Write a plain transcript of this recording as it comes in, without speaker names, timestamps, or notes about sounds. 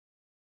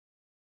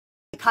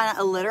kind of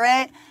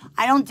illiterate.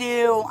 I don't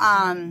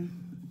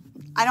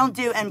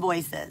do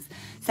invoices.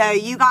 So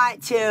you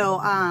got to,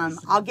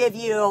 I'll give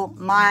you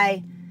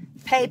my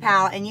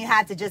PayPal and you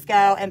have to just go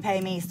and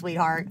pay me,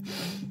 sweetheart.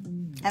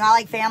 And I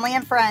like family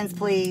and friends,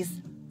 please.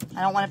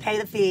 I don't want to pay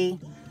the fee.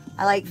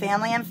 I like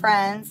family and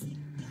friends. And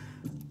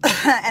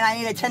I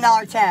need a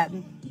 $10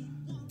 tip.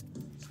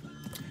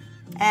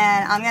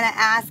 And I'm going to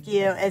ask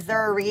you, is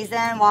there a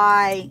reason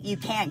why you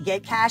can't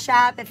get Cash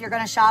App if you're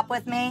going to shop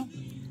with me?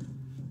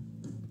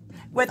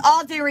 With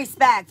all due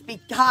respect,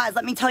 because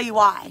let me tell you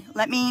why.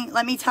 Let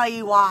me tell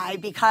you why.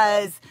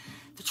 Because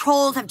the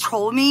trolls have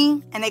trolled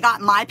me and they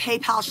got my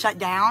PayPal shut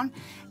down.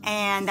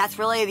 And that's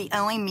really the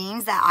only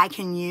means that I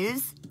can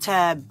use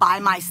to buy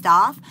my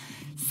stuff.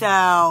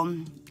 So,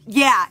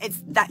 yeah,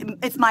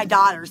 it's my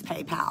daughter's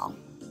PayPal.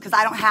 Because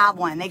I don't have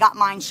one. They got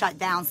mine shut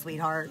down,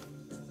 sweetheart.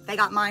 They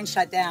got mine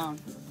shut down.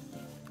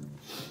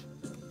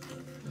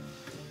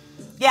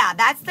 Yeah,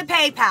 that's the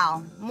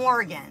PayPal.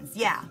 Morgan's,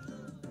 yeah.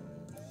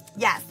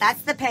 Yes,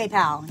 that's the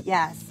PayPal.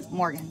 Yes,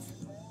 Morgan's.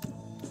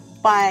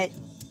 But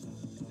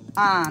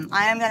I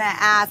am going to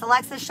ask,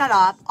 Alexa, shut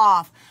up,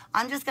 off.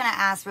 I'm just going to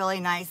ask really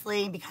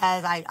nicely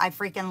because I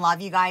freaking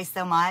love you guys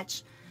so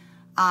much.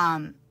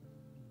 Can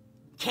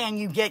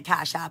you get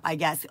Cash App, I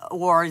guess,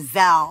 or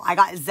Zelle? I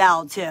got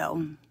Zelle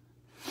too.